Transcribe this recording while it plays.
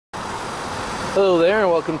Hello there and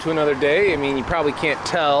welcome to another day. I mean, you probably can't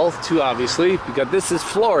tell too obviously because this is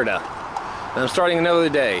Florida and I'm starting another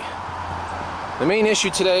day. The main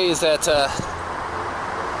issue today is that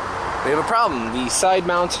we have a problem. The side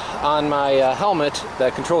mount on my helmet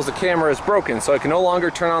that controls the camera is broken, so I can no longer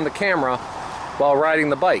turn on the camera while riding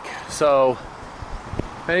the bike. So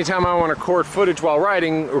anytime I want to record footage while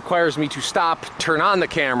riding, it requires me to stop, turn on the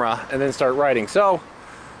camera, and then start riding. So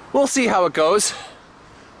we'll see how it goes.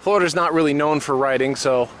 Florida's not really known for riding,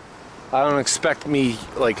 so I don't expect me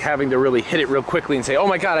like having to really hit it real quickly and say, oh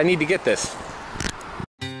my god, I need to get this.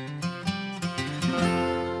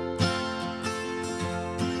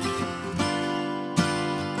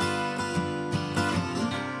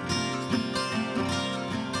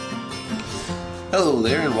 Hello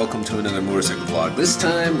there and welcome to another motorcycle vlog. This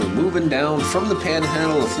time we're moving down from the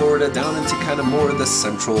panhandle of Florida down into kind of more of the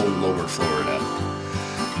central lower Florida.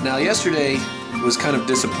 Now yesterday was kind of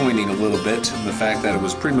disappointing a little bit in the fact that it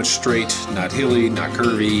was pretty much straight, not hilly, not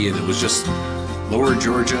curvy, and it was just lower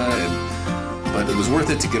Georgia, but it was worth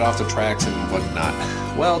it to get off the tracks and whatnot.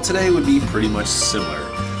 Well, today would be pretty much similar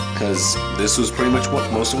because this was pretty much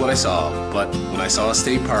most of what I saw, but when I saw a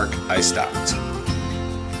state park, I stopped.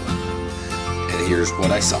 And here's what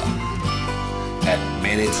I saw at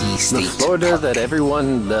Manatee State Park. The Florida that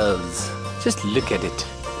everyone loves. Just look at it.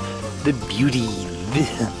 The beauty,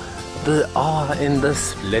 the awe and the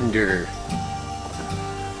splendor.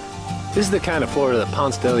 This is the kind of Florida that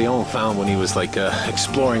Ponce de Leon found when he was like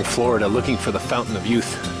exploring Florida looking for the fountain of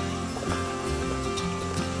youth.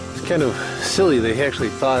 It's kind of silly they actually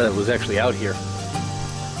thought it was actually out here.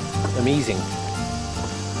 Amazing.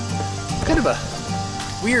 Kind of a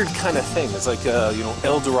weird kind of thing. It's like you know,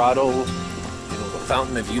 El Dorado, you know, the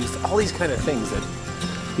fountain of youth, all these kind of things that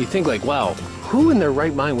you think like, wow, who in their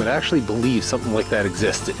right mind would actually believe something like that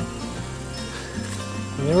existed?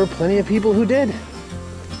 And there were plenty of people who did.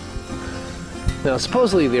 Now,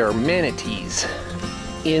 supposedly there are manatees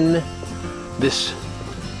in this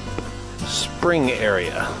spring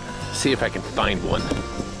area. Let's see if I can find one.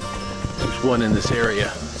 There's one in this area.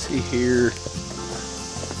 Let's see here.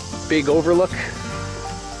 Big overlook.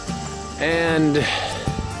 And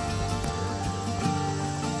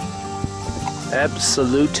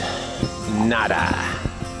absolute nada.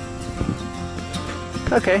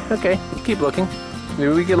 Okay, keep looking.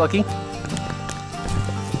 Maybe we get lucky.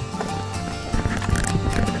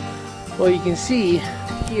 Well, you can see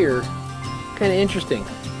here, kind of interesting.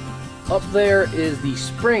 Up there is the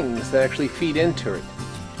springs that actually feed into it.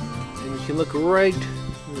 And you can look right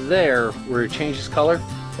there where it changes color.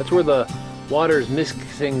 That's where the water is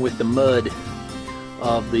mixing with the mud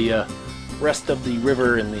of the rest of the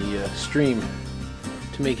river and the stream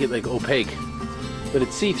to make it like opaque. But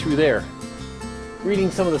it's see-through there.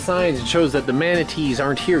 Reading some of the signs, it shows that the manatees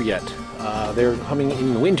aren't here yet. They're coming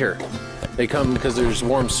in winter. They come because there's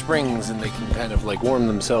warm springs and they can kind of like warm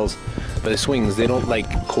themselves by the swings. They don't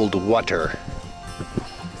like cold water.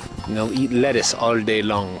 And they'll eat lettuce all day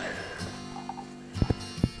long.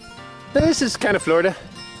 Now, this is kind of Florida.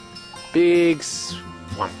 Big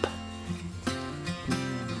swamp.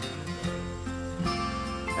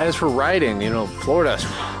 As for riding, you know, Florida,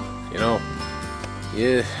 you know,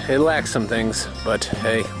 yeah, it lacks some things, but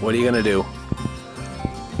hey, what are you gonna do?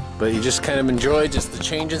 But you just kind of enjoy just the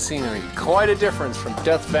change in scenery. Quite a difference from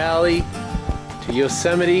Death Valley to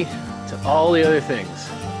Yosemite to all the other things.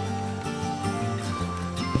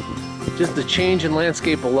 Just the change in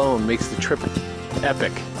landscape alone makes the trip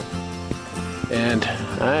epic. And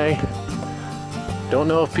I don't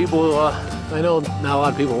know if people, I know not a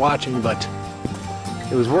lot of people watching, but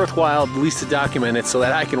it was worthwhile at least to document it so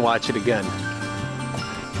that I can watch it again.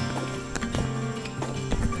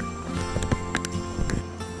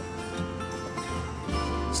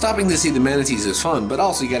 Stopping to see the manatees is fun, but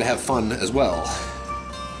also you gotta have fun as well.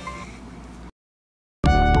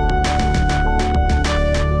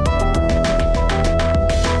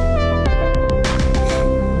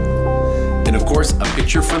 And of course, a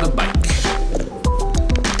picture for the bike.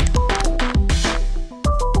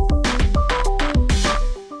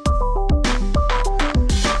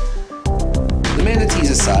 The manatees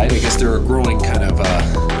aside, I guess they're a growing kind of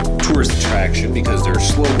tourist attraction because they're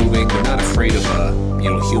slow moving, they're not afraid of you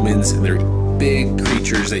know, humans, and they're big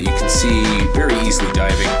creatures that you can see very easily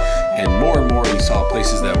diving. And more you saw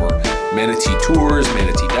places that were manatee tours,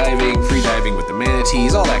 manatee diving, free diving with the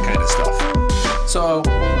manatees, all that kind of stuff. So,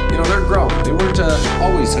 you know, they're growing. They weren't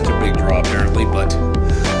always such a big draw apparently, but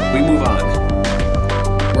we move on.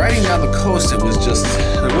 Riding down the coast, it was just,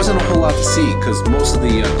 there wasn't a whole lot to see because most of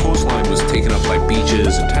the coastline was taken up by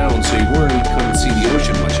beaches and towns, so you couldn't see the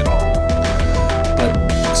ocean much at all. But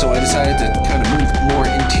so I decided to kind of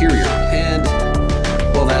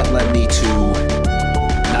Well, that led me to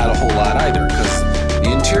not a whole lot either, because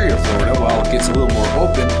the interior of Florida, while it gets a little more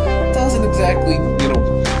open, doesn't exactly,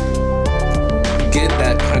 get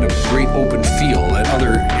that kind of great open feel that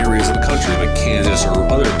other areas of the country, like Kansas or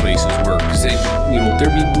other places, where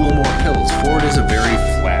there'd be a little more hills. Florida is a very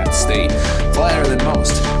flat state, flatter than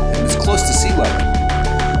most, and it's close to sea level.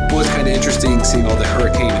 It was kind of interesting seeing all the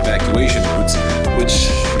hurricane evacuation routes,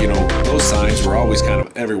 which, those signs were always kind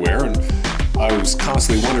of everywhere, and I was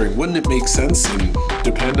constantly wondering, wouldn't it make sense and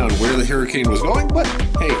depend on where the hurricane was going? But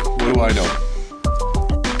hey, what do I know?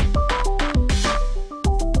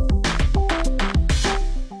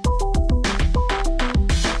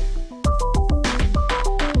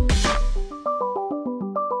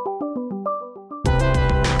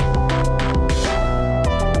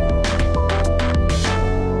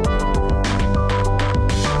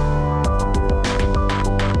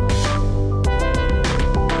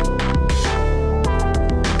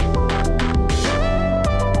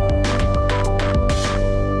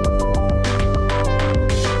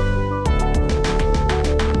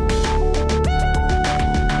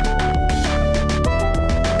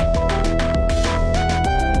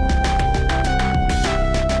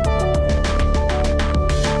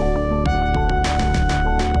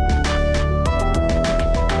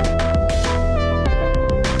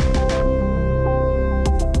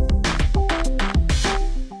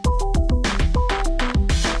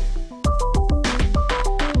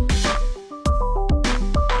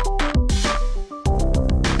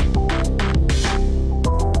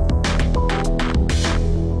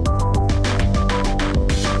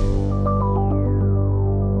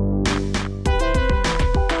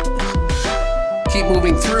 Keep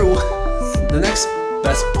moving through. The next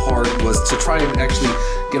best part was to try and actually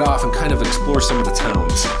get off and kind of explore some of the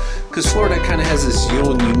towns, because Florida kind of has this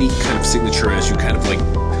unique kind of signature as you kind of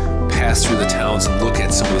pass through the towns and look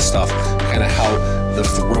at some of the stuff, kind of how the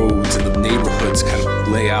roads and the neighborhoods kind of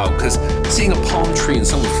lay out, because seeing a palm tree in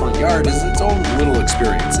someone's front yard is its own little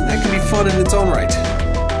experience, and that can be fun in its own right.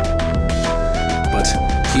 But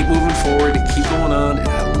keep moving forward, keep going on, and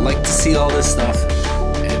I like to see all this stuff,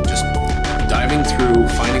 and just diving through,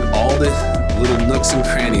 finding all the little nooks and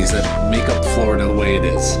crannies that make up Florida the way it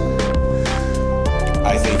is.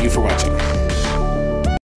 I thank you for watching.